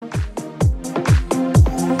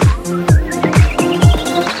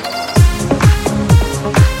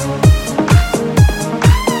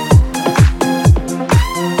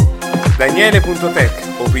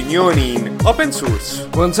Daniele.tech, opinioni in open source.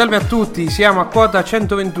 Buon salve a tutti, siamo a quota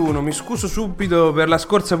 121. Mi scuso subito per la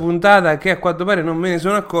scorsa puntata che a quanto pare non me ne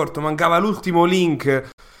sono accorto, mancava l'ultimo link,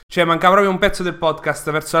 cioè mancava proprio un pezzo del podcast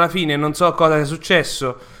verso la fine, non so cosa sia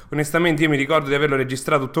successo. Onestamente io mi ricordo di averlo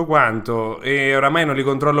registrato tutto quanto e oramai non li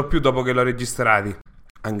controllo più dopo che l'ho registrati,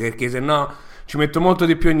 anche perché se no ci metto molto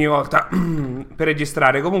di più ogni volta per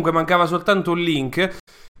registrare. Comunque mancava soltanto un link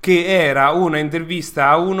che era una intervista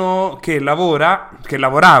a uno che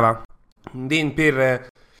lavorava per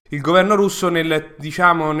il governo russo nel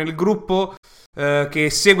gruppo che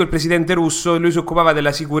segue il presidente russo. Lui si occupava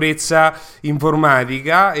della sicurezza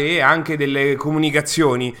informatica e anche delle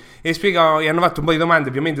comunicazioni e gli hanno fatto un po' di domande.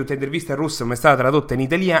 Ovviamente tutta l'intervista in russo, ma è stata tradotta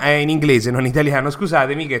in inglese, non in italiano,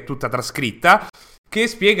 scusatemi, che è tutta trascritta, che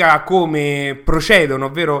spiega come procedono,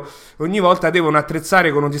 ovvero ogni volta devono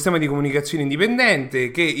attrezzare con un sistema di comunicazione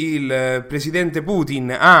indipendente, che il presidente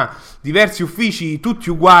Putin ha diversi uffici tutti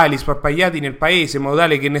uguali sparpagliati nel paese in modo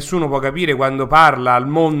tale che nessuno può capire quando parla al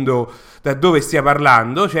mondo da dove stia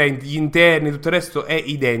parlando, cioè gli interni, tutto il resto è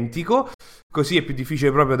identico, così è più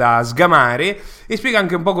difficile proprio da sgamare. E spiega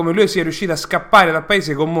anche un po' come lui sia riuscito a scappare dal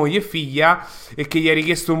paese con moglie e figlia e che gli ha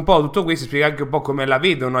richiesto un po' tutto questo. Spiega anche un po' come la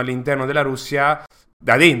vedono all'interno della Russia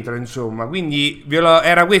da dentro, insomma. Quindi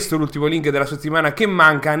era questo l'ultimo link della settimana che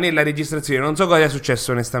manca nella registrazione. Non so cosa è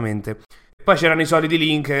successo onestamente. Poi c'erano i soliti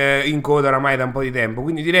link in coda oramai da un po' di tempo,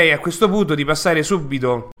 quindi direi a questo punto di passare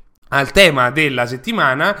subito al tema della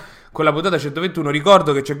settimana con la puntata 121.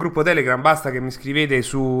 Ricordo che c'è il gruppo Telegram, basta che mi scrivete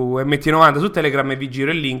su MT90 su Telegram e vi giro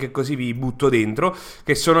il link e così vi butto dentro,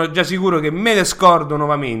 che sono già sicuro che me ne scordo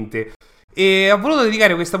nuovamente. E ho voluto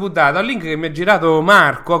dedicare questa puntata a un link che mi ha girato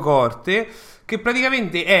Marco a Corte, che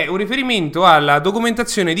praticamente è un riferimento alla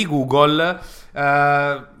documentazione di Google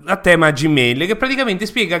a tema Gmail, che praticamente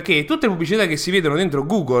spiega che tutte le pubblicità che si vedono dentro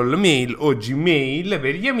Google Mail o Gmail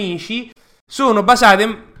per gli amici sono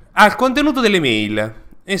basate al contenuto delle mail.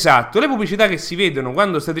 Esatto, le pubblicità che si vedono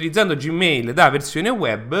quando stai utilizzando Gmail da versione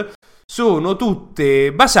web sono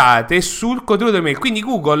tutte basate sul contenuto delle mail, quindi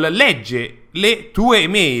Google legge le tue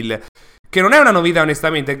email, che non è una novità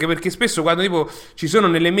onestamente, anche perché spesso quando tipo ci sono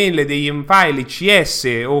nelle mail dei file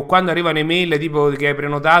CS o quando arrivano email tipo che hai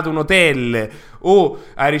prenotato un hotel o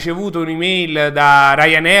hai ricevuto un'email da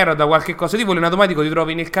Ryanair o da qualche cosa tipo, in automatico ti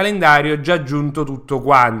trovi nel calendario già aggiunto tutto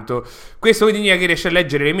quanto. Questo quindi significa che riesci a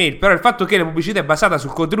leggere le mail, però il fatto che la pubblicità è basata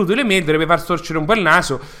sul contenuto delle mail dovrebbe far storcere un po' il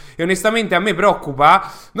naso e onestamente a me preoccupa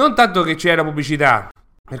non tanto che c'è la pubblicità,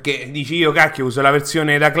 perché dici io cacchio uso la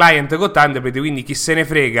versione da client con Thunderbird, quindi chi se ne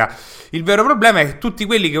frega. Il vero problema è tutti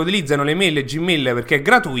quelli che utilizzano le mail e Gmail perché è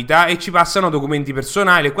gratuita e ci passano documenti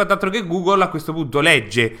personali e quant'altro che Google a questo punto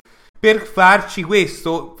legge. Per farci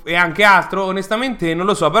questo e anche altro onestamente non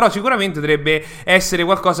lo so, però sicuramente dovrebbe essere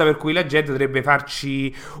qualcosa per cui la gente dovrebbe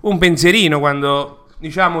farci un pensierino quando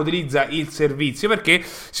utilizza il servizio, perché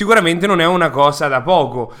sicuramente non è una cosa da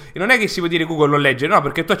poco. E non è che si può dire Google non legge, no,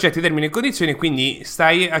 perché tu accetti i termini e condizioni e quindi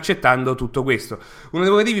stai accettando tutto questo. Uno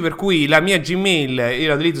dei motivi per cui la mia Gmail io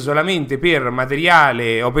la utilizzo solamente per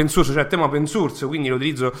materiale open source, cioè tema open source, quindi lo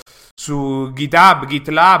utilizzo su GitHub,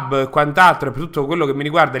 GitLab, quant'altro, e per tutto quello che mi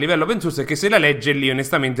riguarda a livello open source, è che se la legge lì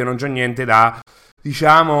onestamente non c'ho niente da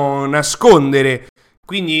nascondere.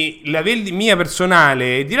 Quindi la mia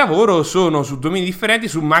personale e di lavoro sono su domini differenti,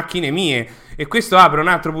 su macchine mie, e questo apre un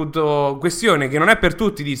altro punto questione, che non è per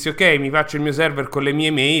tutti dirsi ok mi faccio il mio server con le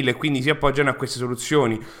mie mail e quindi si appoggiano a queste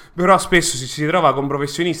soluzioni, però spesso si trova con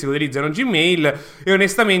professionisti che utilizzano Gmail e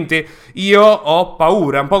onestamente io ho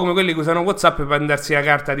paura, un po' come quelli che usano WhatsApp per mandarsi la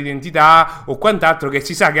carta d'identità o quant'altro, che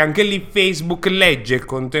si sa che anche lì Facebook legge il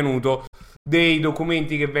contenuto dei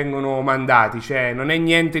documenti che vengono mandati, cioè non è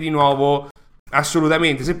niente di nuovo.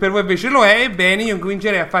 Assolutamente, se per voi invece lo è, ebbene io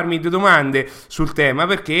comincerei a farmi due domande sul tema,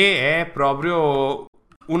 perché è proprio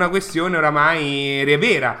una questione oramai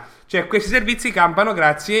vera. Cioè questi servizi campano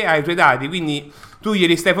grazie ai tuoi dati, quindi tu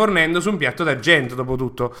glieli stai fornendo su un piatto d'argento dopo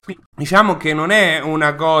tutto. Diciamo che non è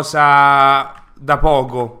una cosa da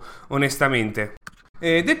poco, onestamente.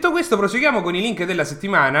 Detto questo, proseguiamo con i link della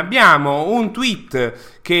settimana. Abbiamo un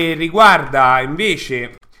tweet che riguarda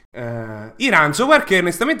invece i ransomware, che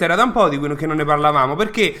onestamente era da un po' di cui che non ne parlavamo,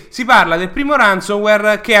 perché si parla del primo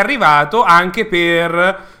ransomware che è arrivato anche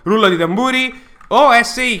per rullo di tamburi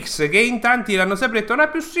OS X, che in tanti l'hanno sempre detto non è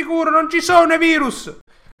più sicuro, non ci sono i virus.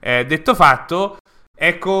 Detto fatto,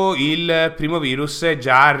 ecco, il primo virus è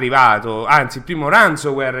già arrivato, anzi il primo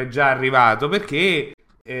ransomware è già arrivato, perché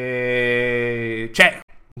c'è,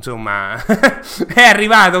 insomma, è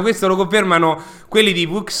arrivato. Questo lo confermano quelli di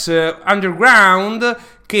Books Underground,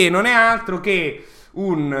 che non è altro che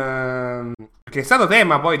un che è stato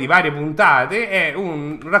tema poi di varie puntate, è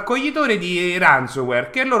un raccoglitore di ransomware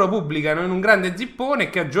che loro pubblicano in un grande zippone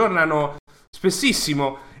che aggiornano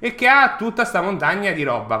spessissimo e che ha tutta sta montagna di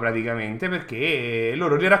roba praticamente, perché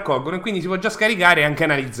loro li raccolgono e quindi si può già scaricare e anche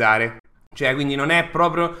analizzare. Cioè, quindi non è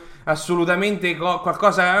proprio assolutamente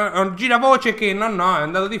qualcosa, un giravoce che no, è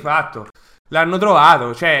andato di fatto. L'hanno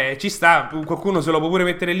trovato, cioè ci sta, qualcuno se lo può pure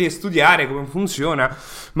mettere lì e studiare come funziona,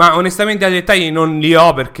 ma onestamente ai dettagli non li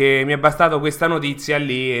ho perché mi è bastato questa notizia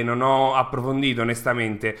lì e non ho approfondito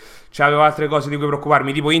onestamente. C'avevo altre cose di cui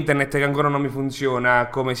preoccuparmi, tipo internet che ancora non mi funziona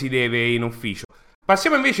come si deve in ufficio.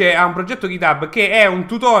 Passiamo invece a un progetto GitHub che è un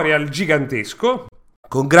tutorial gigantesco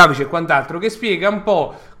con grafici e quant'altro che spiega un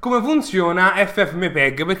po' come funziona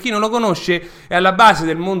FFmpeg. Per chi non lo conosce, è alla base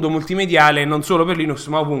del mondo multimediale non solo per Linux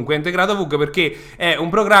ma ovunque, è integrato ovunque perché è un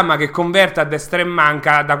programma che converte a destra e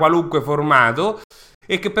manca da qualunque formato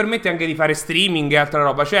e che permette anche di fare streaming e altra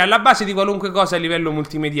roba, cioè alla base di qualunque cosa a livello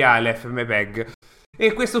multimediale FFmpeg.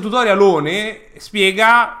 E questo tutorialone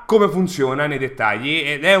spiega come funziona nei dettagli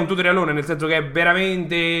ed è un tutorialone nel senso che è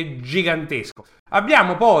veramente gigantesco.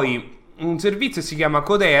 Abbiamo poi un servizio che si chiama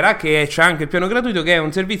Codera, che c'è anche il piano gratuito, che è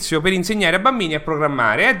un servizio per insegnare a bambini a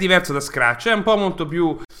programmare. È diverso da Scratch, è un po' molto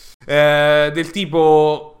più del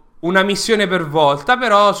tipo una missione per volta,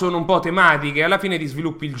 però sono un po' tematiche, alla fine ti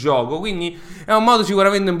sviluppi il gioco, quindi è un modo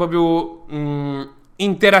sicuramente un po' più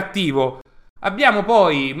interattivo. Abbiamo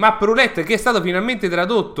poi Map Roulette, che è stato finalmente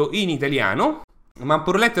tradotto in italiano. Map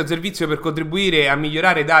Roulette è un servizio per contribuire a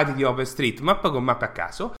migliorare i dati di OpenStreetMap con mappe a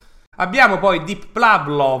caso. Abbiamo poi Deep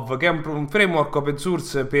che è un framework open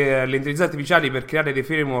source per le intelligenze artificiali, per creare dei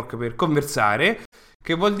framework per conversare,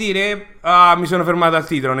 che vuol dire, mi sono fermato al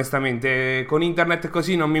titolo onestamente, con internet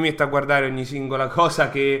così non mi metto a guardare ogni singola cosa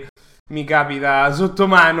che mi capita sotto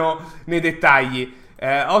mano nei dettagli.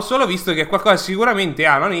 Ho solo visto che qualcosa sicuramente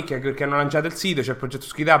ha una nicchia, perché hanno lanciato il sito, c'è il progetto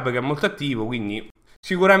GitHub che è molto attivo, quindi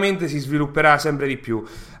sicuramente si svilupperà sempre di più.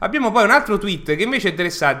 Abbiamo poi un altro tweet che invece è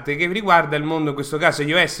interessante, che riguarda il mondo, in questo caso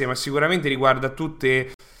iOS, ma sicuramente riguarda tutti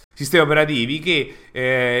i sistemi operativi, che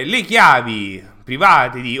le chiavi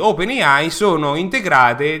private di OpenAI sono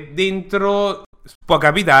integrate dentro, può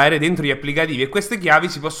capitare, dentro gli applicativi, e queste chiavi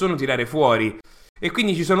si possono tirare fuori. E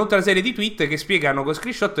quindi ci sono tutta una serie di tweet che spiegano con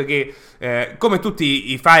screenshot che come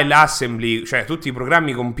tutti i file assembly, cioè tutti i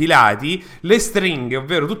programmi compilati, le stringhe,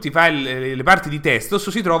 ovvero tutti i file, le parti di testo,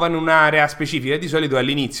 si trovano in un'area specifica, di solito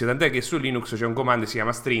all'inizio, tant'è che su Linux c'è un comando che si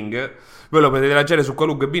chiama string, voi lo potete lanciare su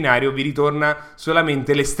qualunque binario, vi ritorna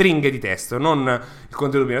solamente le stringhe di testo, non il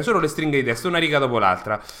contenuto binario, solo le stringhe di testo, una riga dopo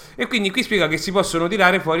l'altra. E quindi qui spiega che si possono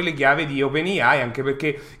tirare fuori le chiavi di OpenAI, anche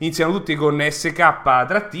perché iniziano tutti con SK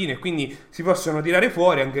trattine, e quindi si possono tirare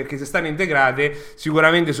fuori, anche perché se stanno integrate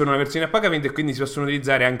sicuramente sono una versione a pagamento e quindi si possono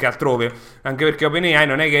utilizzare anche altrove, anche perché OpenAI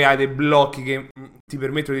non è che ha dei blocchi che ti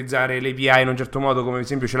permettono di utilizzare l'API in un certo modo, come ad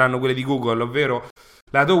esempio ce l'hanno quelle di Google, ovvero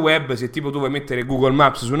lato web. Se tipo tu vuoi mettere Google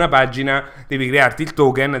Maps su una pagina, devi crearti il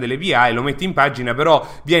token dell'API, lo metti in pagina, però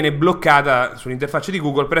viene bloccata sull'interfaccia di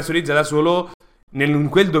Google per essere utilizzata solo in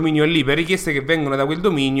quel dominio lì, per richieste che vengono da quel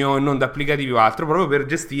dominio e non da applicativi o altro, proprio per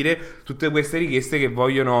gestire tutte queste richieste che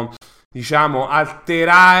vogliono, diciamo,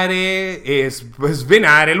 alterare e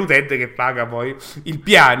svenare l'utente che paga poi il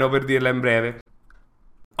piano, per dirla in breve.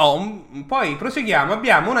 Poi proseguiamo,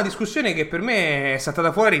 abbiamo una discussione che per me è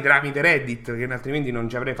saltata fuori tramite Reddit, che altrimenti non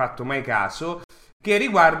ci avrei fatto mai caso, che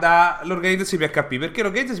riguarda l'organizzazione PHP, perché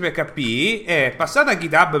l'organizzazione PHP è passata a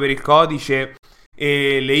GitHub per il codice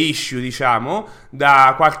e le issue, diciamo,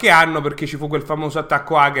 da qualche anno, perché ci fu quel famoso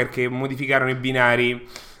attacco hacker che modificarono i binari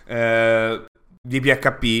di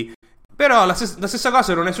PHP. Però la stessa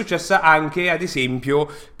cosa non è successa anche, ad esempio,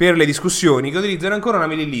 per le discussioni, che utilizzano ancora una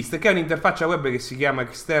mailing list, che è un'interfaccia web che si chiama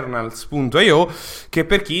externals.io, che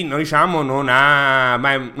per chi non ha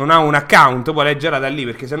un account può leggerla da lì,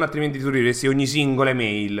 perché sennò altrimenti tu riresti ogni singola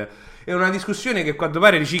email. È una discussione che a quanto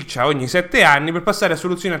pare riciccia ogni 7 anni per passare a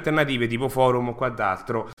soluzioni alternative tipo forum o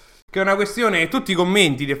quant'altro, che è una questione, tutti i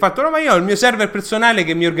commenti del fatto: no, ma io ho il mio server personale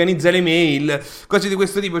che mi organizza le mail, cose di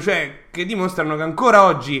questo tipo, cioè che dimostrano che ancora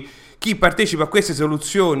oggi chi partecipa a queste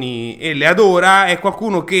soluzioni e le adora è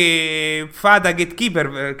qualcuno che fa da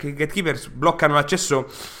gatekeeper, che gatekeepers bloccano l'accesso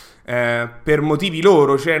per motivi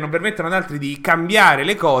loro, cioè non permettono ad altri di cambiare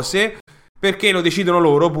le cose perché lo decidono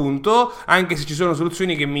loro, punto, anche se ci sono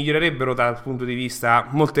soluzioni che migliorerebbero dal punto di vista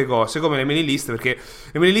molte cose, come le mailing list, perché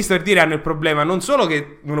le mailing list, per dire, hanno il problema non solo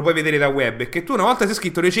che non lo puoi vedere da web, è che tu una volta sei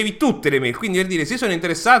iscritto ricevi tutte le mail, quindi per dire, se sono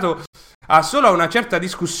interessato solo a una certa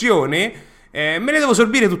discussione, me le devo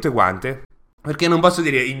sorbire tutte quante, perché non posso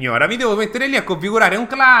dire ignora, mi devo mettere lì a configurare un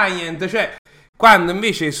client, cioè Quando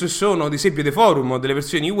invece se sono ad esempio dei forum o delle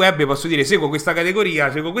versioni web posso dire seguo questa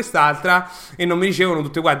categoria, seguo quest'altra e non mi ricevono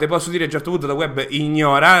tutte quante. Posso dire a un certo punto la web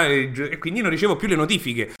ignora e quindi non ricevo più le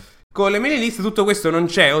notifiche. Con le mailing list tutto questo non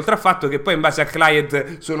c'è, oltre al fatto che poi in base al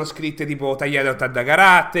client sono scritte tipo tagliate a 80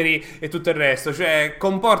 caratteri e tutto il resto, cioè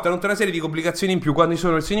comportano tutta una serie di complicazioni in più quando ci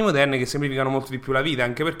sono versioni moderne che semplificano molto di più la vita,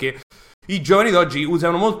 anche perché i giovani d'oggi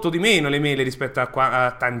usano molto di meno le mail rispetto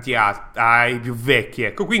a tanti ai più vecchi,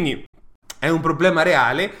 ecco, quindi è un problema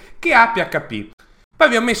reale che ha PHP. Poi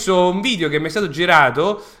vi ho messo un video che mi è stato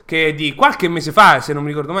girato, che è di qualche mese fa, se non mi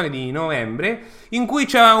ricordo male, di novembre, in cui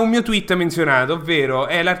c'è un mio tweet menzionato, ovvero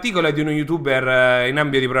è l'articolo di uno youtuber in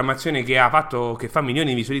ambito di programmazione che fa milioni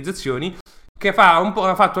di visualizzazioni, che ha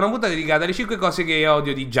fatto una puntata dedicata alle 5 cose che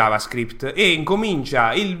odio di JavaScript, e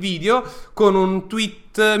incomincia il video con un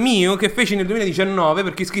tweet mio che feci nel 2019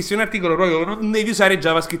 perché scrissi un articolo proprio non devi usare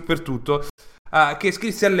JavaScript per tutto. Che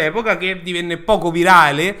scrissi all'epoca, che divenne poco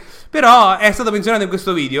virale, però è stato menzionato in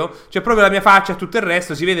questo video. C'è proprio la mia faccia e tutto il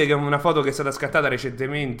resto. Si vede che è una foto che è stata scattata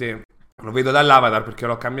recentemente, lo vedo dall'avatar perché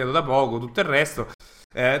l'ho cambiato da poco, tutto il resto,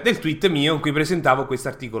 del tweet mio in cui presentavo questo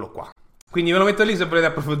articolo qua. Quindi ve lo metto lì se volete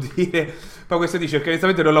approfondire. Poi questo dice, perché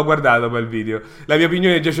onestamente non l'ho guardato poi il video. La mia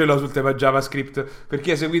opinione già ce l'ho sul tema JavaScript, per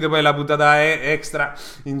chi ha seguito poi la puntata extra.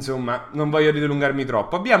 Insomma, non voglio dilungarmi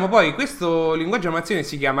troppo. Abbiamo poi questo linguaggio di animazione che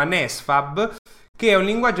si chiama NESFAB, che è un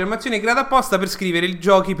linguaggio di animazione creato apposta per scrivere i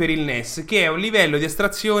giochi per il NES, che è un livello di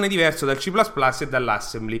astrazione diverso dal C++ e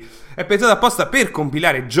dall'assembly. È pensato apposta per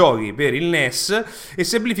compilare giochi per il NES e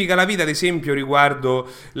semplifica la vita, ad esempio, riguardo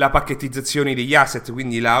la pacchettizzazione degli asset,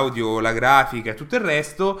 quindi l'audio, la grafica e tutto il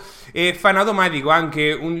resto, e fa in automatico anche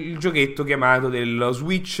il giochetto chiamato dello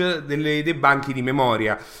switch dei banchi di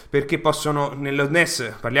memoria, perché possono, nello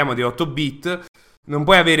NES parliamo di 8 bit, non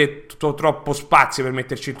puoi avere troppo spazio per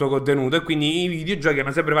metterci il tuo contenuto, e quindi i videogiochi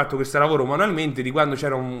hanno sempre fatto questo lavoro manualmente, di quando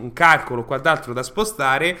c'era un calcolo o quant'altro da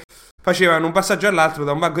spostare, facevano un passaggio all'altro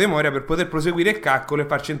da un banco di memoria per poter proseguire il calcolo e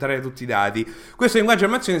far centrare tutti i dati. Questo linguaggio di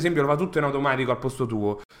animazione, ad esempio, lo fa tutto in automatico al posto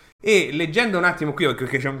tuo. E leggendo un attimo qui,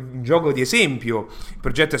 perché c'è un gioco di esempio, il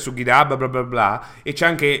progetto è su GitHub, bla bla bla, e c'è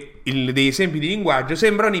anche degli esempi di linguaggio,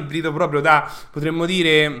 sembra un ibrido proprio da, potremmo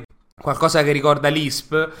dire, qualcosa che ricorda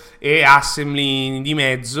Lisp e Assembly di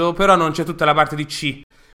mezzo, però non c'è tutta la parte di C.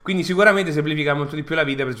 Quindi sicuramente semplifica molto di più la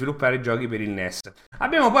vita per sviluppare giochi per il NES.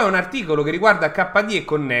 Abbiamo poi un articolo che riguarda KDE e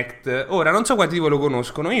Connect. Ora, non so quanti di voi lo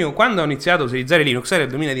conoscono. Io quando ho iniziato a utilizzare Linux era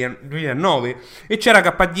nel 2009 e c'era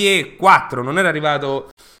KDE 4, non era arrivato...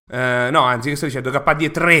 no, anzi, che sto dicendo? KDE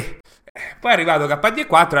 3. Poi è arrivato KDE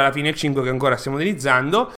 4, alla fine il 5 che ancora stiamo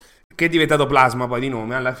utilizzando, che è diventato Plasma poi di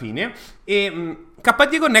nome alla fine, e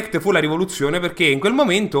KDE Connect fu la rivoluzione perché in quel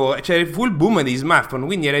momento fu il boom degli smartphone,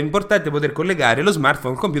 quindi era importante poter collegare lo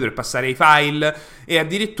smartphone al computer e passare i file, e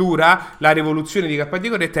addirittura la rivoluzione di KDE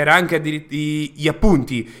Connect era anche gli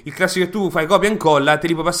appunti, il classico che tu fai copia e incolla, te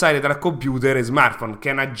li puoi passare tra computer e smartphone, che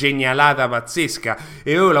è una genialata pazzesca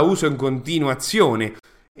e io la uso in continuazione.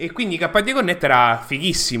 E quindi KDE Connect era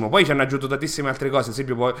fighissimo. Poi ci hanno aggiunto tantissime altre cose. Ad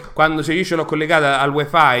esempio, poi, quando se io ce l'ho collegata al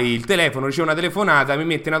wifi, il telefono ricevo una telefonata, mi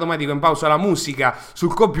mette in automatico in pausa la musica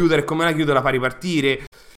sul computer e come la chiudo la fa ripartire.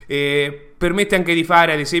 E permette anche di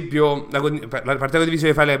fare, ad esempio, la parte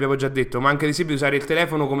condivisione dei file l'abbiamo già detto, ma anche ad esempio di usare il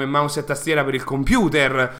telefono come mouse e tastiera per il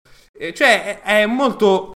computer. Cioè è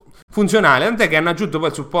molto funzionale, tant'è che hanno aggiunto poi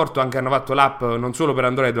il supporto, anche hanno fatto l'app non solo per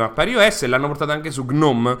Android ma per iOS, e l'hanno portato anche su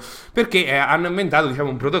GNOME, perché hanno inventato, diciamo,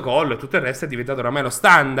 un protocollo, e tutto il resto è diventato oramai lo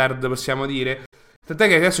standard, possiamo dire. Tant'è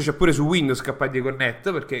che adesso c'è pure su Windows KDE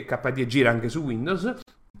Connect, perché KDE gira anche su Windows.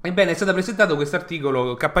 Ebbene, è stato presentato questo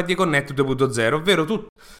articolo KDE Connect 2.0, ovvero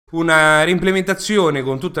una reimplementazione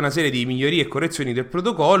con tutta una serie di migliorie e correzioni del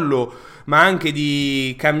protocollo, ma anche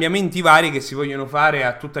di cambiamenti vari che si vogliono fare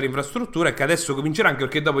a tutta l'infrastruttura, e che adesso comincerà, anche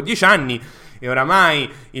perché dopo 10 anni e oramai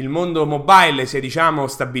il mondo mobile si è, diciamo,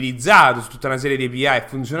 stabilizzato su tutta una serie di API e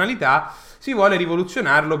funzionalità, si vuole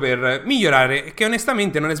rivoluzionarlo per migliorare, che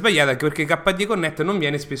onestamente non è sbagliato, anche perché KDE Connect non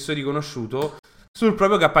viene spesso riconosciuto sul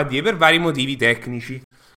proprio KDE per vari motivi tecnici.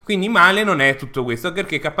 Quindi male non è tutto questo,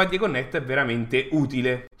 perché KDE Connect è veramente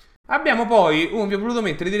utile. Abbiamo poi, vi ho voluto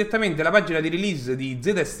mettere direttamente la pagina di release di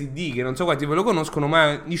ZSTD, che non so quanti ve lo conoscono,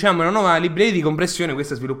 ma diciamo è una nuova libreria di compressione,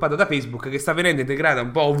 questa sviluppata da Facebook, che sta venendo integrata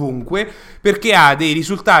un po' ovunque, perché ha dei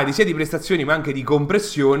risultati sia di prestazioni ma anche di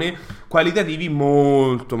compressione qualitativi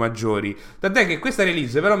molto maggiori. Tant'è che questa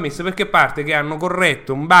release ve l'ho messa perché parte che hanno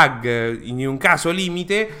corretto un bug in un caso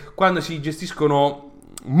limite quando si gestiscono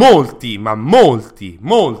molti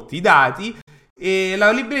dati, e la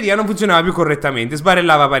libreria non funzionava più correttamente,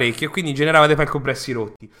 sbarellava parecchio e quindi generava dei file compressi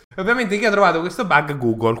rotti. Ovviamente chi ha trovato questo bug?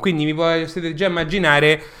 Google, quindi vi potete già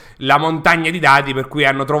immaginare la montagna di dati per cui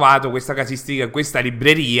hanno trovato questa casistica, questa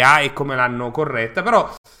libreria e come l'hanno corretta.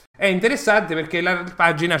 Però è interessante perché la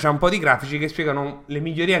pagina c'ha un po' di grafici che spiegano le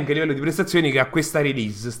migliorie anche a livello di prestazioni che ha questa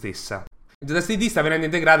release stessa. Notizia sta venendo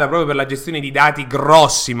integrata proprio per la gestione di dati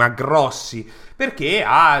grossi, ma grossi, perché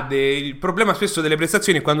il problema spesso delle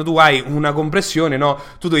prestazioni è quando tu hai una compressione, no?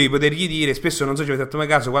 Tu devi potergli dire, spesso non so se ci avete fatto mai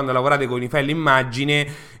caso, quando lavorate con i file immagine,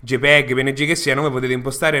 JPEG, PNG che siano, voi potete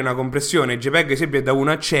impostare una compressione, JPEG ad esempio è da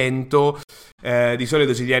 1 a 100, di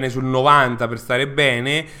solito si tiene sul 90 per stare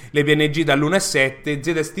bene, le PNG dall'1 a 7,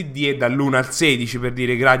 ZSTD è dall'1 al 16 per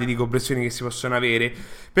dire i gradi di compressione che si possono avere,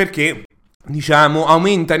 perché diciamo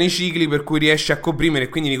aumentano i cicli per cui riesce a comprimere e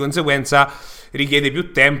quindi di conseguenza richiede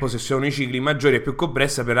più tempo se sono i cicli maggiori e più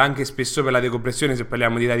compressa, per anche spesso per la decompressione se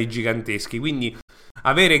parliamo di dati giganteschi. Quindi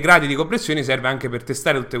avere gradi di compressione serve anche per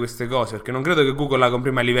testare tutte queste cose, perché non credo che Google la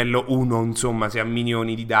comprima a livello 1, insomma, se ha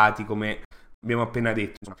milioni di dati come abbiamo appena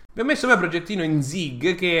detto. Abbiamo messo poi un progettino in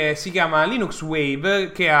Zig che si chiama Linux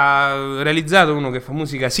Wave, che ha realizzato uno che fa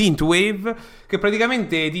musica synthwave, che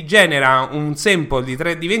praticamente ti genera un sample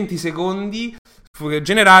di 20 secondi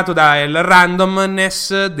generato dal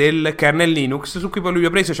randomness del kernel Linux, su cui poi lui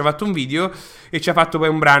ha preso, ci ha fatto un video e ci ha fatto poi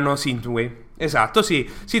un brano synthwave. Esatto, sì,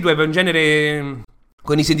 synthwave è un genere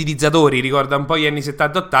con i sintetizzatori, ricorda un po' gli anni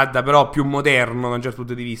 70-80, però più moderno da un certo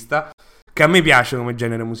punto di vista, che a me piace come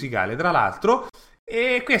genere musicale, tra l'altro.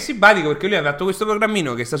 E qui è simpatico perché lui ha fatto questo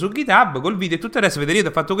programmino che sta su GitHub col video e tutto il resto, vedete,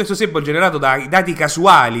 ha fatto questo sample generato dai dati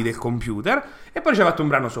casuali del computer e poi ci ha fatto un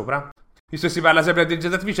brano sopra. Visto che si parla sempre di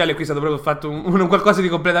intelligenza artificiale, qui è stato proprio fatto un qualcosa di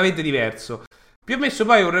completamente diverso. Vi ho messo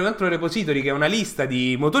poi un altro repository che è una lista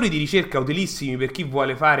di motori di ricerca utilissimi per chi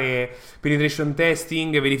vuole fare penetration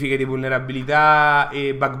testing, verifiche di vulnerabilità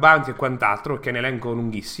e bug bounty e quant'altro, perché è un elenco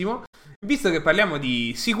lunghissimo. Visto che parliamo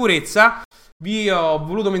di sicurezza, vi ho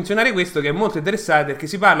voluto menzionare questo che è molto interessante, perché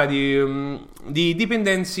si parla di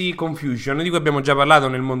dependency confusion, di cui abbiamo già parlato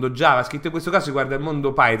nel mondo JavaScript, in questo caso riguarda il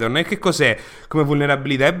mondo Python. E che cos'è come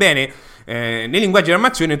vulnerabilità? Ebbene, nei linguaggi di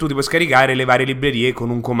programmazione tu ti puoi scaricare le varie librerie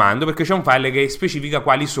con un comando, perché c'è un file che specifica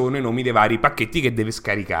quali sono i nomi dei vari pacchetti che deve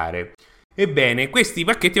scaricare. Ebbene, questi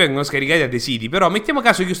pacchetti vengono scaricati da dei siti, però mettiamo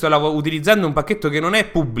caso che io sto utilizzando un pacchetto che non è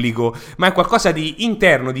pubblico, ma è qualcosa di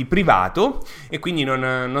interno, di privato, e quindi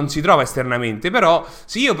non si trova esternamente. Però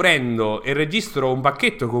se io prendo e registro un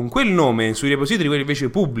pacchetto con quel nome sui repository, quelli invece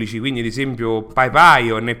pubblici, quindi ad esempio PyPy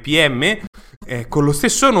o NPM, con lo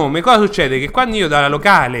stesso nome, cosa succede? Che quando io dalla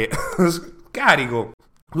locale scarico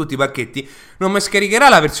tutti i pacchetti, non mi scaricherà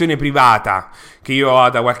la versione privata che io ho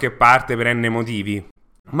da qualche parte per n motivi,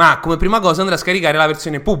 ma come prima cosa andrà a scaricare la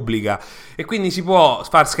versione pubblica, e quindi si può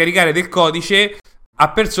far scaricare del codice a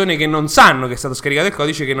persone che non sanno che è stato scaricato il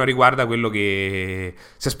codice, che non riguarda quello che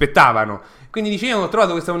si aspettavano. Quindi dicevo, ho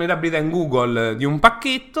trovato questa vulnerabilità in Google di un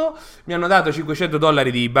pacchetto, mi hanno dato $500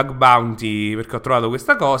 di bug bounty perché ho trovato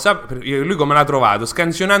questa cosa. Lui come l'ha trovato?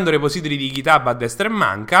 Scansionando repository di GitHub a destra e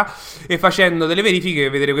manca e facendo delle verifiche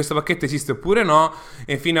per vedere questo pacchetto esiste oppure no,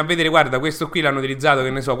 e fino a vedere, guarda, questo qui l'hanno utilizzato, che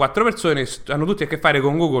ne so, 4 persone, hanno tutti a che fare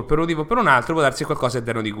con Google per un motivo o per un altro, può darsi qualcosa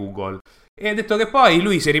all'interno di Google. E ha detto che poi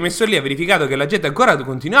lui si è rimesso lì, ha verificato che la gente ancora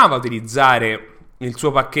continuava a utilizzare il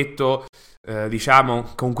suo pacchetto,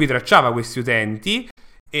 diciamo, con cui tracciava questi utenti,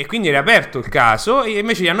 e quindi era aperto il caso, e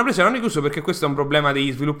invece li hanno preso e l'hanno chiuso perché questo è un problema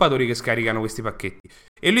degli sviluppatori che scaricano questi pacchetti.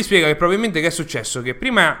 E lui spiega che probabilmente che è successo? Che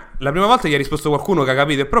la prima volta gli ha risposto qualcuno che ha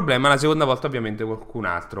capito il problema, la seconda volta ovviamente qualcun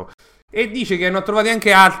altro. E dice che hanno trovati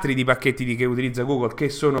anche altri di pacchetti che utilizza Google che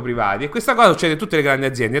sono privati, e questa cosa succede in tutte le grandi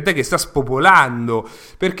aziende, a te che sta spopolando,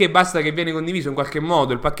 perché basta che viene condiviso in qualche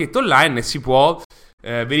modo il pacchetto online e si può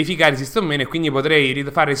verificare se sta o meno, e quindi potrei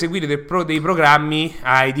fare eseguire dei programmi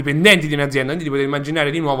ai dipendenti di un'azienda. Quindi potete immaginare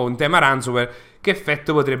di nuovo un tema ransomware che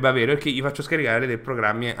effetto potrebbe avere, perché gli faccio scaricare dei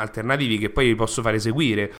programmi alternativi che poi gli posso fare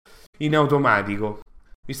eseguire in automatico.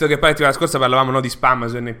 Visto che poi la settimana scorsa parlavamo di spam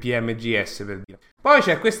su NPM GS, per dire. Poi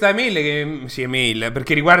c'è questa mail che email,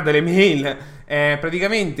 perché riguarda le mail, è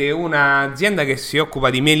praticamente un'azienda che si occupa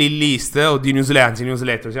di mailing list o di newsletter, anzi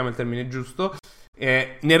newsletter, usiamo il termine giusto.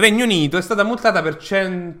 Nel Regno Unito è stata multata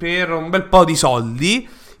per un bel po' di soldi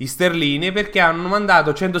in sterline, perché hanno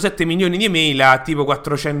mandato 107 milioni di email a tipo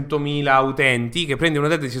 400.000 utenti, che prende un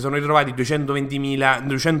utente si sono ritrovati 220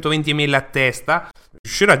 email a testa.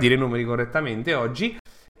 Riuscirò a dire i numeri correttamente oggi.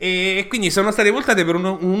 E quindi sono state multate per un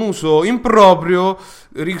uso improprio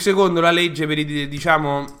secondo la legge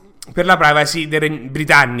per la privacy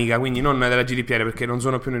britannica, quindi non della GDPR, perché non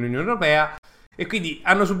sono più nell'Unione Europea. E quindi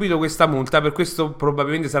hanno subito questa multa, per questo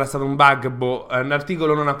probabilmente sarà stato un bug,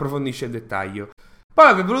 l'articolo non approfondisce il dettaglio. Poi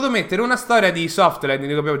avevo voluto mettere una storia di Softland, di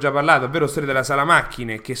cui abbiamo già parlato, ovvero storie della sala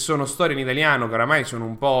macchine, che sono storie in italiano, che oramai sono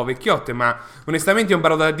un po' vecchiotte, ma onestamente io ho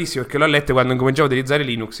imparato tantissimo perché l'ho lette quando incominciavo a utilizzare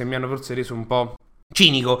Linux e mi hanno forse reso un po'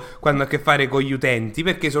 cinico quando ho a che fare con gli utenti,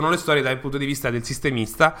 perché sono le storie dal punto di vista del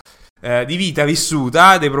sistemista, di vita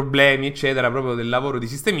vissuta, dei problemi eccetera, proprio del lavoro di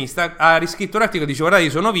sistemista. Ha riscritto un articolo, dice: guardate, io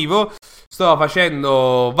sono vivo, sto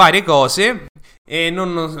facendo varie cose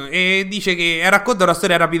e dice che racconta una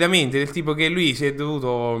storia rapidamente, del tipo che lui si è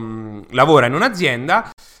dovuto lavora in un'azienda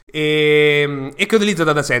e che utilizza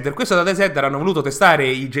data center. Questo data center hanno voluto testare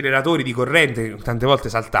i generatori di corrente, tante volte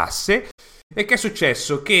saltasse. E che è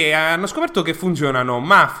successo? Che hanno scoperto che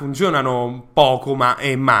funzionano poco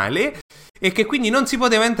e male, e che quindi non si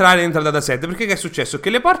poteva entrare dentro il dataset. Perché che è successo? Che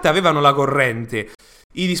le porte avevano la corrente,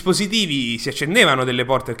 i dispositivi si accendevano delle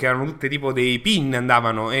porte che erano tutte tipo dei pin,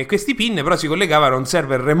 andavano, e questi pin però si collegavano a un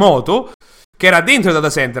server remoto che era dentro il data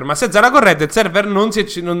center, ma senza la corrente il server non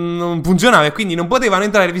funzionava e quindi non potevano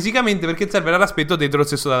entrare fisicamente perché il server era spento dentro lo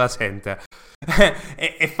stesso data center.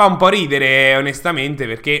 e fa un po' ridere onestamente,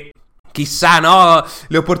 perché chissà, no,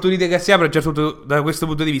 le opportunità che si aprono già tutto da questo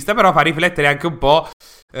punto di vista, però fa riflettere anche un po',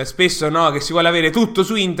 spesso, no, che si vuole avere tutto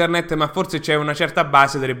su internet, ma forse c'è una certa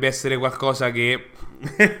base, dovrebbe essere qualcosa che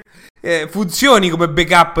funzioni come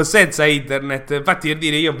backup senza internet. Infatti, per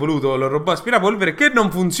dire, io ho voluto il robot aspirapolvere che non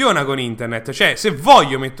funziona con internet, cioè se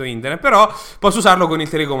voglio metto internet, però posso usarlo con il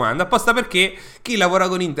telecomando, apposta perché chi lavora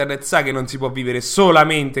con internet sa che non si può vivere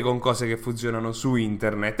solamente con cose che funzionano su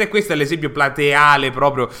internet. E questo è l'esempio plateale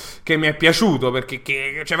proprio che mi è piaciuto, perché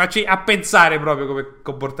cioè, facci a pensare proprio come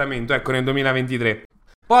comportamento, ecco, nel 2023.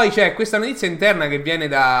 Poi c'è questa notizia interna che viene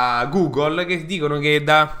da Google, che dicono che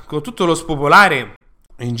con tutto lo spopolare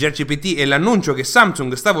in ChatGPT e l'annuncio che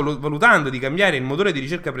Samsung sta valutando di cambiare il motore di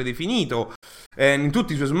ricerca predefinito in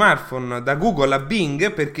tutti i suoi smartphone da Google a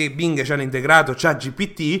Bing, perché Bing ci hanno integrato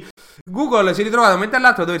ChatGPT, Google si è ritrovato da un momento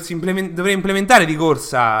all'altro a dover implementare di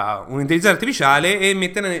corsa un'intelligenza artificiale e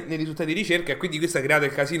mettere nei risultati di ricerca, e quindi questo ha creato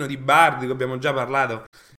il casino di Bard di cui abbiamo già parlato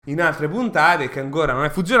in altre puntate, che ancora non è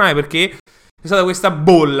funzionale perché c'è stata questa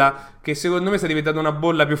bolla, che secondo me sta diventando una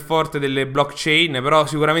bolla più forte delle blockchain, però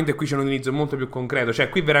sicuramente qui c'è un utilizzo molto più concreto, cioè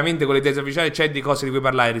qui veramente con l'intelligenza artificiale c'è di cose di cui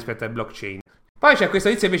parlare rispetto alle blockchain. Poi c'è questa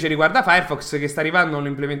notizia invece riguarda Firefox, che sta arrivando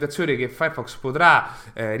un'implementazione che Firefox potrà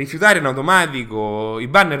rifiutare in automatico i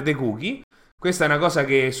banner dei cookie. Questa è una cosa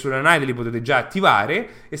che sulla Nile li potete già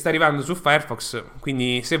attivare e sta arrivando su Firefox,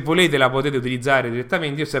 quindi se volete la potete utilizzare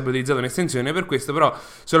direttamente. Io ho sempre utilizzato un'estensione per questo, però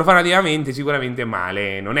se lo fa nativamente sicuramente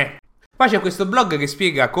male non è. Poi c'è questo blog che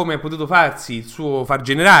spiega come è potuto far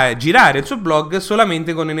girare il suo blog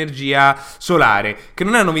solamente con energia solare, che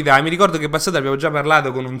non è una novità. Mi ricordo che in passato abbiamo già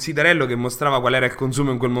parlato con un sitarello che mostrava qual era il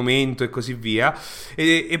consumo in quel momento e così via,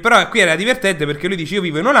 e però qui era divertente perché lui dice: io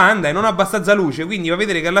vivo in Olanda e non ho abbastanza luce, quindi va a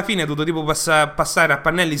vedere che alla fine ha dovuto tipo passare a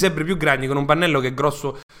pannelli sempre più grandi, con un pannello che è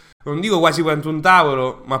grosso, non dico quasi quanto un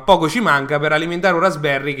tavolo, ma poco ci manca, per alimentare un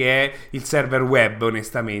Raspberry che è il server web,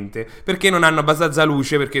 onestamente, perché non hanno abbastanza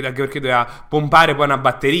luce, anche perché doveva pompare poi una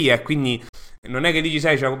batteria, e quindi non è che dici,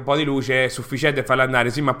 sai, c'è un po' di luce, è sufficiente farla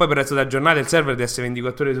andare, sì, ma poi per il resto della giornata il server deve essere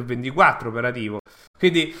 24 ore su 24 operativo,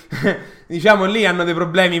 quindi diciamo lì hanno dei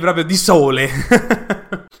problemi proprio di sole.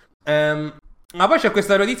 Ma poi c'è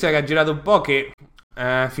questa notizia che ha girato un po', che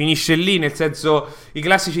finisce lì, nel senso, i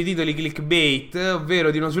classici titoli clickbait, ovvero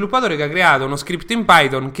di uno sviluppatore che ha creato uno script in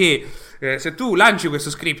Python che se tu lanci questo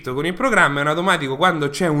script con il programma, in automatico quando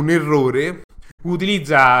c'è un errore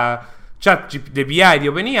utilizza l'API di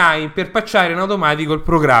OpenAI per patchare in automatico il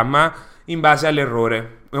programma in base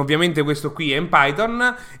all'errore. Ovviamente questo qui è in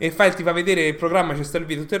Python e ti fa vedere il programma, c'è sta il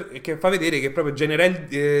video che fa vedere che proprio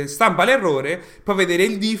stampa l'errore, poi vedere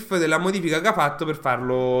il diff della modifica che ha fatto per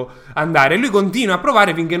farlo andare. Lui continua a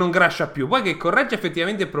provare finché non crasha più, poi che corregge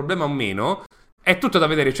effettivamente il problema o meno è tutto da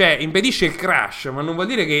vedere, cioè impedisce il crash, ma non vuol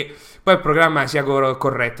dire che poi il programma sia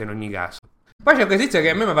corretto in ogni caso. Poi c'è questa notizia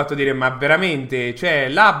che a me mi ha fatto dire: ma veramente, cioè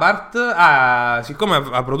l'Abarth siccome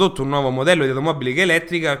ha prodotto un nuovo modello di automobile che è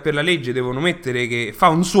elettrica, per la legge devono mettere che fa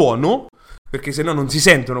un suono, perché sennò non si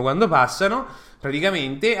sentono quando passano.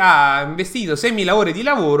 Praticamente ha investito 6.000 ore di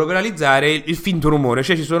lavoro per realizzare il finto rumore,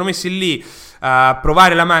 cioè ci sono messi lì a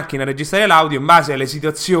provare la macchina, a registrare l'audio in base alle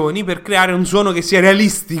situazioni per creare un suono che sia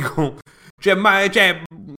realistico. Cioè,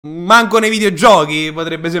 manco nei videogiochi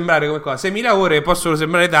potrebbe sembrare come cosa. 6.000 ore possono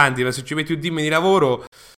sembrare tanti, ma se ci metti un team di lavoro,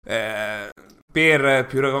 per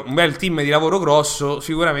un bel team di lavoro grosso,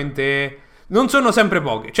 sicuramente Non sono sempre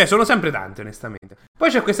poche, cioè sono sempre tante onestamente. Poi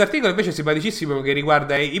c'è questo articolo invece simpaticissimo che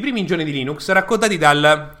riguarda i primi giorni di Linux, raccontati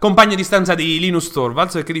dal compagno di stanza di Linus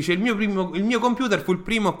Torvalds, che dice il mio computer fu il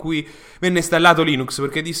primo a cui venne installato Linux,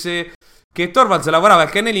 perché disse che Torvalds lavorava al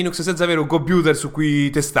kernel Linux senza avere un computer su cui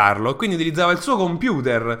testarlo, quindi utilizzava il suo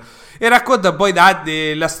computer, e racconta poi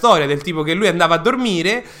la storia del tipo che lui andava a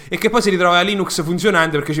dormire e che poi si ritrovava Linux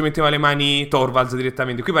funzionante perché ci metteva le mani Torvalds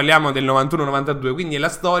direttamente. Qui parliamo del 91-92, quindi è la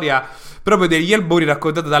storia proprio degli albori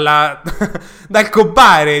raccontata dal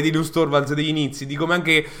compare di Linus Torvalds degli inizi, di come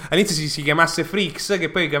anche all'inizio si chiamasse Frix, che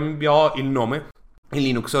poi cambiò il nome in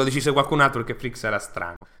Linux, lo decise qualcun altro perché Frix era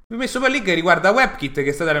strano. Vi ho messo poi il link che riguarda WebKit, che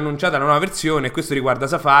è stata annunciata la nuova versione, e questo riguarda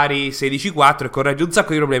Safari 16.4 e corregge un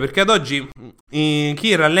sacco di problemi, perché ad oggi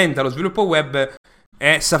chi rallenta lo sviluppo web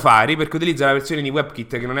è Safari, perché utilizza la versione di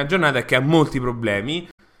WebKit che non è aggiornata e che ha molti problemi,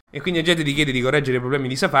 e quindi la gente ti chiede di correggere i problemi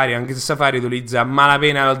di Safari, anche se Safari utilizza a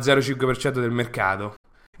malapena lo 0,5% del mercato.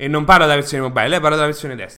 E non parla della versione mobile, lei parla della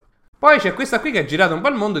versione desktop. Poi c'è questa qui che ha girato un po'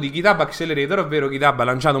 il mondo di GitHub Accelerator, ovvero GitHub ha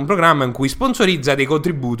lanciato un programma in cui sponsorizza dei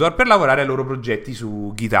contributor per lavorare ai loro progetti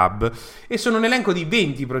su GitHub, e sono un elenco di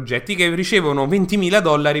 20 progetti che ricevono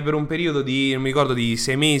 $20.000 per un periodo di, non mi ricordo, di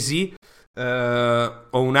 6 mesi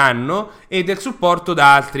o un anno, e del supporto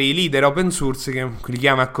da altri leader open source, che li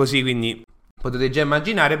chiama così, quindi potete già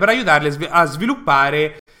immaginare, per aiutarli a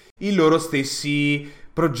sviluppare i loro stessi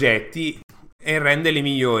progetti e renderli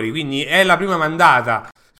migliori. Quindi è la prima mandata.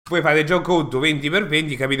 Poi fate già un conto 20 per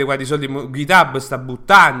 20, capite quanti soldi GitHub sta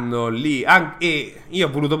buttando lì. E io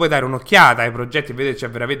ho voluto poi dare un'occhiata ai progetti e vedere se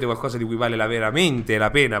c'è veramente qualcosa di cui vale veramente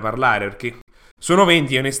la pena parlare, perché sono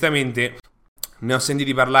 20 e onestamente ne ho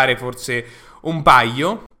sentiti parlare forse un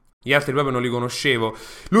paio, gli altri proprio non li conoscevo.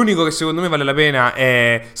 L'unico che secondo me vale la pena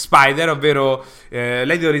è Spider, ovvero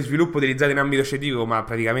l'editor di sviluppo utilizzato in ambito scientifico, ma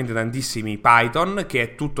praticamente tantissimi, Python, che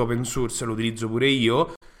è tutto open source, lo utilizzo pure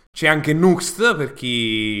io. C'è anche Nuxt per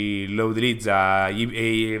chi lo utilizza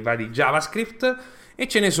e va di JavaScript, e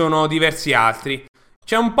ce ne sono diversi altri.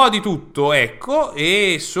 C'è un po' di tutto, ecco,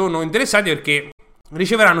 e sono interessanti perché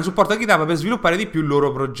riceveranno supporto a GitHub per sviluppare di più il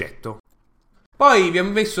loro progetto. Poi vi ho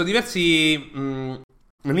messo diversi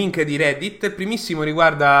link di Reddit. Il primissimo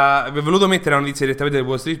riguarda, vi ho voluto mettere la notizia direttamente del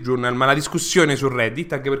Wall Street Journal, ma la discussione su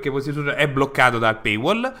Reddit, anche perché Wall Street Journal è bloccato dal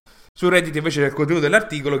paywall. Su Reddit invece c'è il contenuto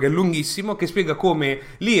dell'articolo, che è lunghissimo, che spiega come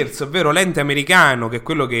l'IRS, ovvero l'ente americano, che è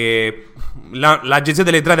quello che l'agenzia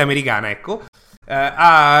delle entrate americana, ecco,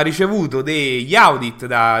 ha ricevuto degli audit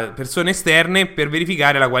da persone esterne per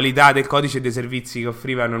verificare la qualità del codice e dei servizi che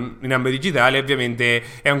offrivano in ambito digitale. Ovviamente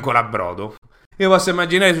è un colabrodo. Io posso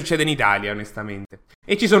immaginare succede in Italia, onestamente.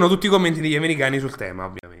 E ci sono tutti i commenti degli americani sul tema,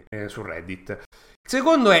 ovviamente, su Reddit. Il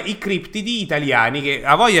secondo è i criptidi italiani, che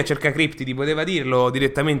a voglia cerca criptidi, poteva dirlo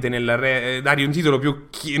direttamente dargli un titolo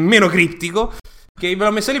meno criptico, che ve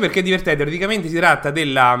l'ho messo lì perché è divertente. Praticamente si tratta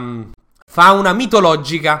della fauna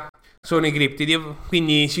mitologica, sono i criptidi,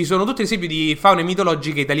 quindi ci sono tutti esempi di faune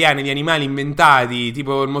mitologiche italiane, di animali inventati,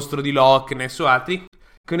 tipo il mostro di Loch Ness o altri,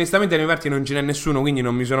 che onestamente nei parti non ce n'è nessuno, quindi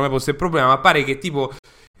non mi sono mai posto il problema, ma pare che tipo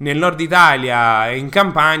nel nord Italia, in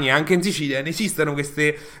Campania, anche in Sicilia esistono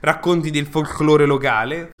questi racconti del folklore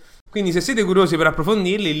locale. Quindi se siete curiosi per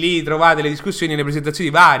approfondirli, lì trovate le discussioni e le presentazioni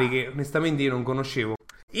vari che onestamente io non conoscevo.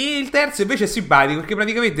 E il terzo invece è simpatico, perché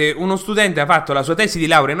praticamente uno studente ha fatto la sua tesi di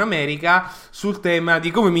laurea in America sul tema di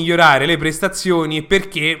come migliorare le prestazioni e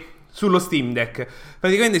perché sullo Steam Deck.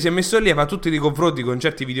 Praticamente si è messo lì a fare tutti dei confronti con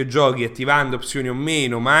certi videogiochi, attivando opzioni o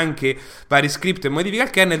meno, ma anche vari script e modifiche al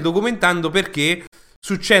kernel, documentando perché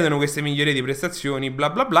succedono queste migliorie di prestazioni, bla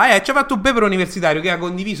bla bla, e ci ha fatto un paper universitario che ha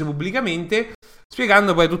condiviso pubblicamente,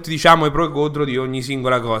 spiegando poi tutti, diciamo, i pro e contro di ogni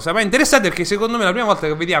singola cosa. Ma è interessante perché secondo me è la prima volta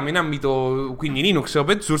che vediamo in ambito, quindi Linux e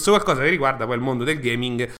open source, qualcosa che riguarda poi il mondo del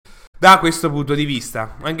gaming da questo punto di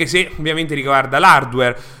vista, anche se ovviamente riguarda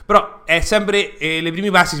l'hardware, però è sempre nei primi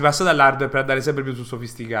passi si passa dall'hardware per andare sempre più sul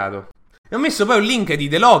sofisticato. E ho messo poi un link di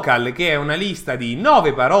The Local, che è una lista di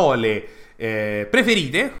 9 parole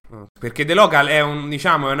preferite, perché The Local è è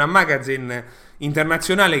una magazine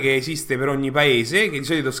internazionale che esiste per ogni paese, che di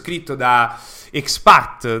solito è scritto da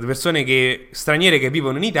expat, persone straniere che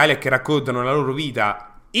vivono in Italia e che raccontano la loro vita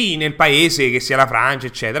nel paese, che sia la Francia,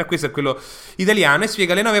 eccetera. Questo è quello italiano, e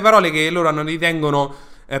spiega le 9 parole che loro ritengono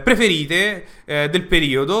preferite del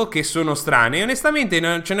periodo, che sono strane. E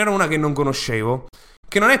onestamente ce n'era una che non conoscevo,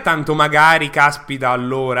 che non è tanto magari, caspita,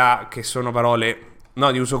 allora, che sono parole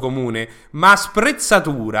di uso comune, ma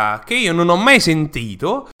sprezzatura, che io non ho mai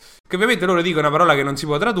sentito, che ovviamente loro dicono una parola che non si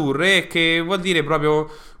può tradurre e che vuol dire proprio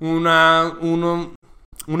ce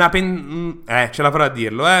la farò a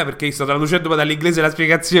dirlo, perché sto traducendo poi dall'inglese la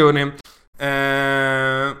spiegazione.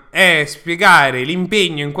 è spiegare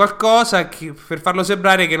l'impegno in qualcosa per farlo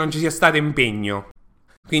sembrare che non ci sia stato impegno.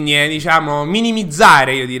 Quindi è, diciamo,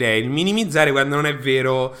 minimizzare, io direi, il minimizzare quando non è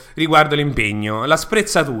vero riguardo l'impegno. La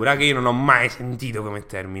sprezzatura, che io non ho mai sentito come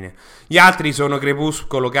termine. Gli altri sono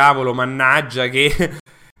crepuscolo, cavolo, mannaggia, che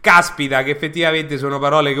caspita, che effettivamente sono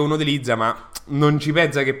parole che uno utilizza, ma non ci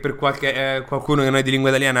pensa che per qualcuno che non è di lingua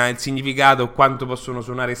italiana il significato o quanto possono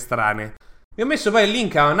suonare strane. Vi ho messo poi il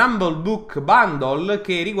link a un Humble Book Bundle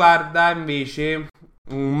che riguarda invece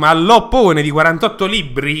un malloppone di 48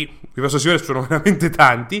 libri, vi posso assicurare sono veramente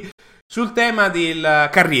tanti, sul tema della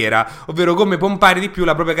carriera, ovvero come pompare di più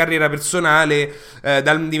la propria carriera personale,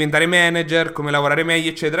 dal diventare manager, come lavorare meglio,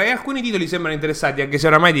 eccetera. E alcuni titoli sembrano interessanti, anche se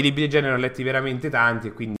oramai di libri del genere ho letti veramente tanti,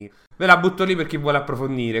 e quindi ve la butto lì per chi vuole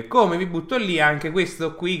approfondire. Come vi butto lì anche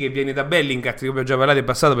questo qui che viene da Bellingcat, di cui ho già parlato in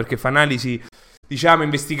passato perché fa analisi, diciamo,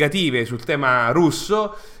 investigative sul tema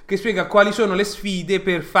russo, che spiega quali sono le sfide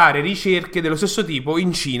per fare ricerche dello stesso tipo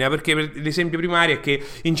in Cina, perché l'esempio primario è che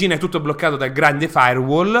in Cina è tutto bloccato dal grande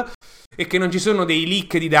firewall e che non ci sono dei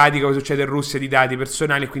leak di dati come succede in Russia, di dati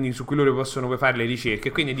personali, quindi su cui loro possono poi fare le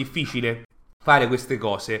ricerche, quindi è difficile fare queste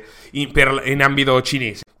cose in ambito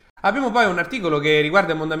cinese. Abbiamo poi un articolo che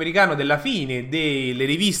riguarda il mondo americano della fine delle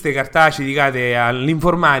riviste cartacee dedicate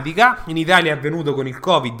all'informatica. In Italia è avvenuto con il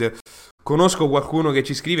Covid. Conosco qualcuno che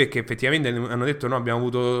ci scrive che effettivamente hanno detto no, abbiamo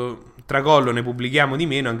avuto tracollo, ne pubblichiamo di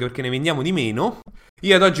meno, anche perché ne vendiamo di meno.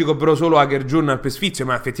 Io ad oggi compro solo Hacker Journal per sfizio,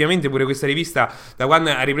 ma effettivamente pure questa rivista, da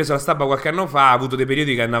quando ha ripreso la stampa qualche anno fa, ha avuto dei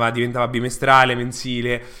periodi che diventava bimestrale,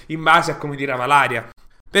 mensile, in base a come tirava l'aria.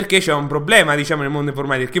 Perché c'è un problema, diciamo, nel mondo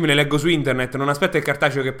informatico, perché io me le leggo su internet, non aspetto il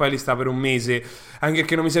cartaceo che poi li sta per un mese, anche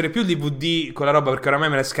perché non mi serve più il DVD con la roba, perché oramai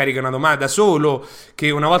me la scarica una domanda solo, che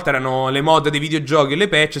una volta erano le mod dei videogiochi e le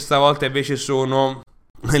patch, stavolta invece sono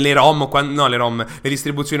le ROM, le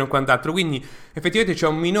distribuzioni o quant'altro, quindi effettivamente c'è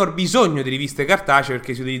un minor bisogno di riviste cartacee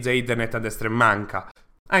perché si utilizza internet a destra e manca,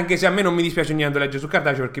 anche se a me non mi dispiace niente leggere su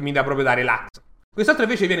cartaceo perché mi dà proprio da relax. Quest'altro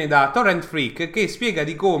invece viene da Torrent Freak, che spiega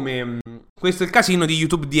di come questo è il casino di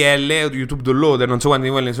YouTube DL o di YouTube Downloader, non so quanti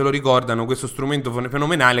di voi ne se lo ricordano, questo strumento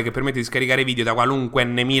fenomenale che permette di scaricare video da qualunque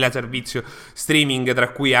n.000 servizio streaming, tra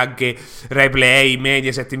cui anche Replay,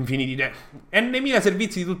 Mediaset, infiniti, n.000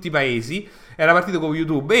 servizi di tutti i paesi. Era partito con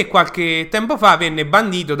YouTube e qualche tempo fa venne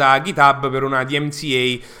bandito da GitHub per una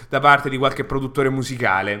DMCA da parte di qualche produttore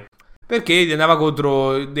musicale, perché andava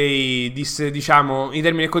contro diciamo, i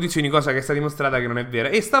termini e condizioni, cosa che è stata dimostrata che non è vera.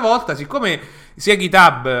 E stavolta, siccome sia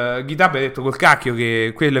GitHub ha detto col cacchio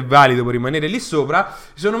che quello è valido, può rimanere lì sopra,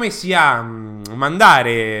 si sono messi a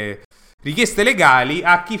mandare richieste legali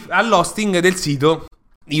all'hosting del sito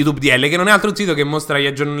YouTube DL, che non è altro un sito che mostra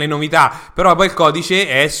le novità, però poi il codice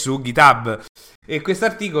è su GitHub. E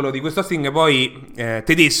quest'articolo di questo hosting poi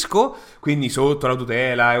tedesco, quindi sotto la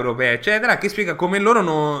tutela europea eccetera, che spiega come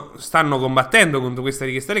loro stanno combattendo contro questa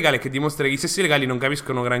richiesta legale, che dimostra che gli stessi legali non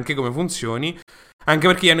capiscono granché come funzioni, anche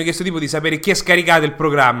perché gli hanno chiesto tipo di sapere chi ha scaricato il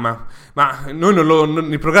programma, ma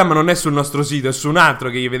il programma non è sul nostro sito, è su un altro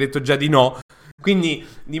che gli aveva detto già di no. Quindi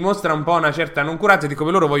dimostra un po' una certa noncuranza di come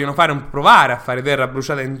loro vogliono provare a fare terra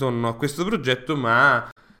bruciata intorno a questo progetto, ma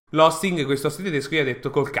questo hosting tedesco gli ha detto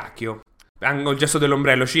col cacchio. Anche il gesto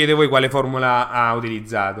dell'ombrello, scegliete voi quale formula ha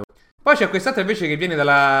utilizzato. Poi c'è quest'altra invece che viene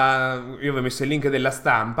io vi ho messo il link della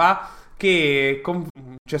Stampa, che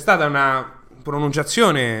c'è stata una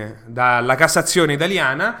pronunciazione dalla Cassazione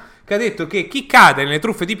italiana che ha detto che chi cade nelle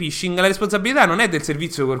truffe di phishing, la responsabilità non è del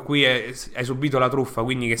servizio per cui hai subito la truffa,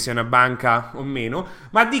 quindi che sia una banca o meno,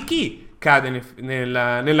 ma di chi cade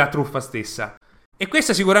nella truffa stessa. E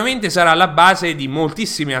questa sicuramente sarà la base di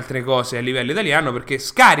moltissime altre cose a livello italiano, perché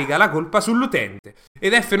scarica la colpa sull'utente.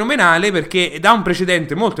 Ed è fenomenale perché dà un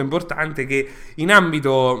precedente molto importante che in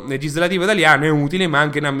ambito legislativo italiano è utile, ma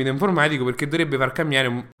anche in ambito informatico, perché dovrebbe far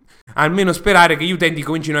cambiare, almeno sperare che gli utenti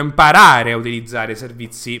comincino a imparare a utilizzare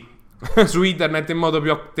servizi su internet in modo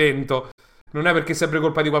più attento. Non è perché è sempre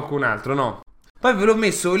colpa di qualcun altro, no. Poi ve l'ho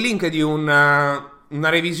messo il link di una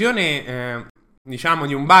revisione, diciamo,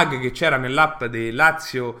 di un bug che c'era nell'app del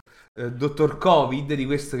Lazio Dottor Covid, di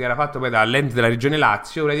questo che era fatto poi dall'ente della regione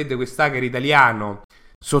Lazio. Vedete, quest'hacker italiano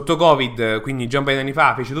sotto Covid, quindi già un paio di anni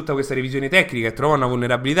fa, fece tutta questa revisione tecnica e trovò una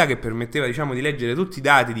vulnerabilità che permetteva, diciamo, di leggere tutti i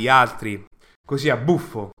dati di altri così a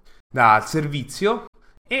buffo dal servizio,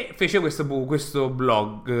 e fece questo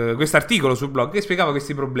blog, questo articolo sul blog che spiegava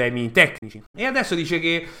questi problemi tecnici. E adesso dice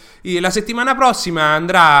che la settimana prossima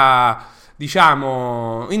andrà,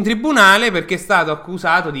 diciamo, in tribunale perché è stato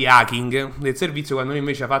accusato di hacking del servizio, quando lui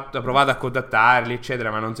invece ha provato a contattarli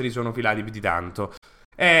eccetera, ma non se li sono filati più di tanto.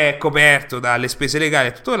 è coperto dalle spese legali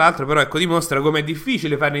e tutto l'altro, però ecco, dimostra come è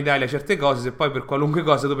difficile fare in Italia certe cose se poi per qualunque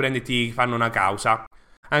cosa tu prendi e ti fanno una causa,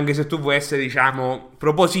 anche se tu vuoi essere, diciamo,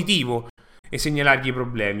 propositivo e segnalargli i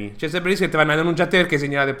problemi. C'è sempre il rischio che ti vanno a denunciare a te perché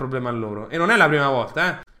segnalate il problema a loro, e non è la prima volta,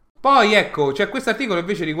 eh. Poi ecco, c'è questo articolo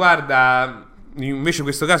invece riguarda, invece in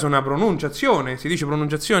questo caso una pronunciazione, si dice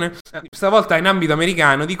pronunciazione? Stavolta in ambito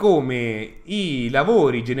americano, di come i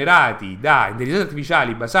lavori generati da intelligenze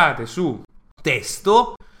artificiali basate su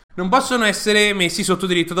testo non possono essere messi sotto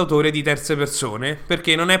diritto d'autore di terze persone,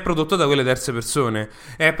 perché non è prodotto da quelle terze persone,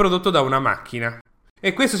 è prodotto da una macchina.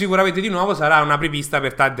 E questo sicuramente di nuovo sarà una prepista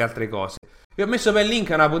per tante altre cose. Vi ho messo per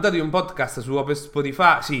link a una puntata di un podcast su Open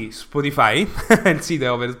Spotify, Spotify, il sito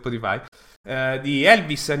è Open Spotify, di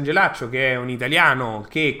Elvis Angelaccio, che è un italiano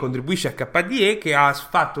che contribuisce a KDE, che ha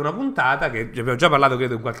fatto una puntata, che abbiamo già parlato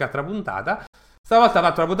credo in qualche altra puntata. Stavolta ha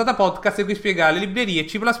fatto una puntata podcast in cui spiega le librerie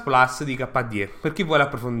C++ di KDE, per chi vuole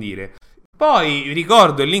approfondire. Poi vi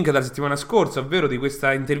ricordo il link della settimana scorsa, ovvero di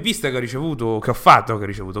questa intervista che ho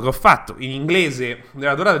fatto in inglese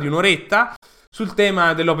della durata di un'oretta sul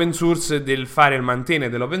tema dell'open source e del fare e il mantenere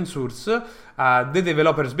dell'open source a The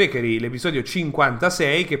Developers Bakery, l'episodio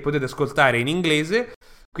 56 che potete ascoltare in inglese,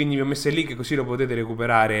 quindi vi ho messo il link così lo potete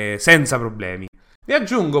recuperare senza problemi. Vi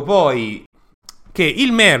aggiungo poi che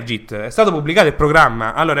il Mergit è stato pubblicato il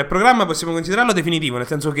programma. Allora, il programma possiamo considerarlo definitivo, nel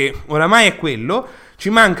senso che oramai è quello. Ci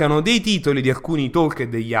mancano dei titoli di alcuni talk e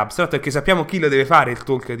degli abstract, perché sappiamo chi lo deve fare il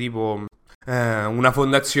talk, tipo una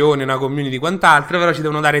fondazione, una community, quant'altro, però ci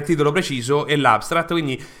devono dare il titolo preciso e l'abstract.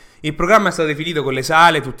 Quindi il programma è stato definito con le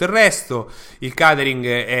sale e tutto il resto. Il catering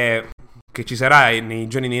che ci sarà nei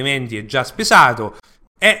giorni dei eventi è già spesato.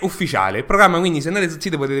 È ufficiale il programma, quindi se andate sul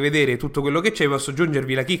sito potete vedere tutto quello che c'è. Posso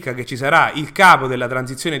aggiungervi la chicca che ci sarà il capo della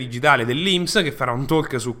transizione digitale dell'INPS, che farà un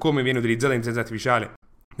talk su come viene utilizzata l'intelligenza artificiale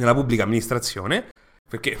nella pubblica amministrazione,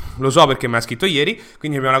 perché lo so perché me l'ha scritto ieri,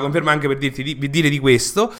 quindi abbiamo la conferma anche per dire di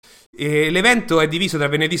questo. L'evento è diviso tra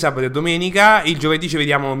venerdì, sabato e domenica. Il giovedì ci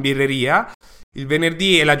vediamo in birreria, il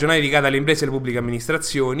venerdì è la giornata dedicata alle imprese e alle pubbliche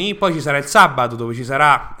amministrazioni, poi ci sarà il sabato dove ci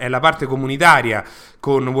sarà la parte comunitaria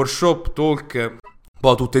con workshop, talk, un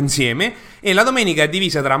po' tutto insieme, e la domenica è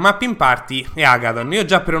divisa tra mapping party e hackathon. Io ho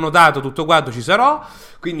già prenotato tutto quanto, ci sarò,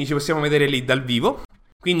 quindi ci possiamo vedere lì dal vivo.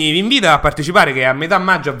 Quindi vi invito a partecipare, che è a metà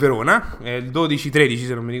maggio a Verona, è il 12-13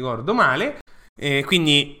 se non mi ricordo male,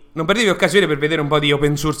 quindi non perdetevi occasione per vedere un po' di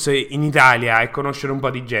open source in Italia e conoscere un po'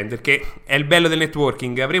 di gente, perché è il bello del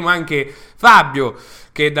networking. Avremo anche Fabio,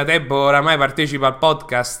 che da tempo oramai partecipa al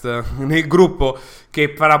podcast nel gruppo,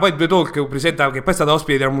 che farà poi 2 talk, che poi è stato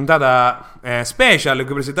ospite di una puntata special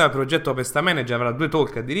che presentava il progetto Open Manager, avrà 2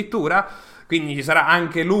 talk addirittura, quindi ci sarà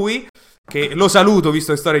anche lui, che lo saluto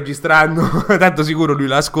visto che sto registrando, tanto sicuro lui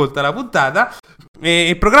l'ascolta la puntata. E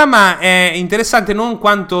il programma è interessante non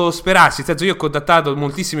quanto sperassi, nel senso io ho contattato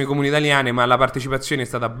moltissime comuni italiane ma la partecipazione è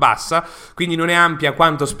stata bassa, quindi non è ampia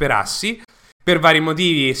quanto sperassi, per vari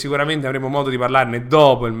motivi, e sicuramente avremo modo di parlarne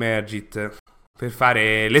dopo il Mergit per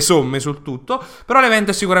fare le somme sul tutto. Però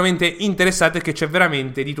l'evento è sicuramente interessante perché c'è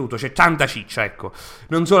veramente di tutto, c'è tanta ciccia, ecco,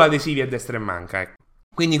 non solo adesivi a destra e manca, ecco.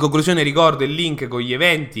 Quindi in conclusione ricordo il link con gli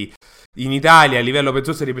eventi in Italia a livello open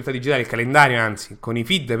source e libertà digitale, il calendario anzi, con i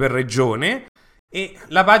feed per regione, e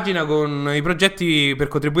la pagina con i progetti per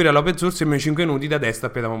contribuire all'open source in 5 minuti da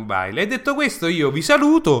desktop e da mobile. E detto questo io vi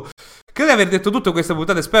saluto, credo di aver detto tutto questa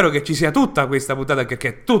puntata e spero che ci sia tutta questa puntata, perché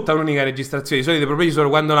è tutta un'unica registrazione. Di solito i problemi sono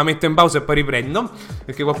quando la metto in pausa e poi riprendo,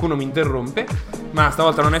 perché qualcuno mi interrompe, ma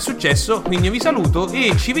stavolta non è successo. Quindi io vi saluto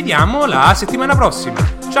e ci vediamo la settimana prossima.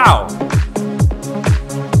 Ciao!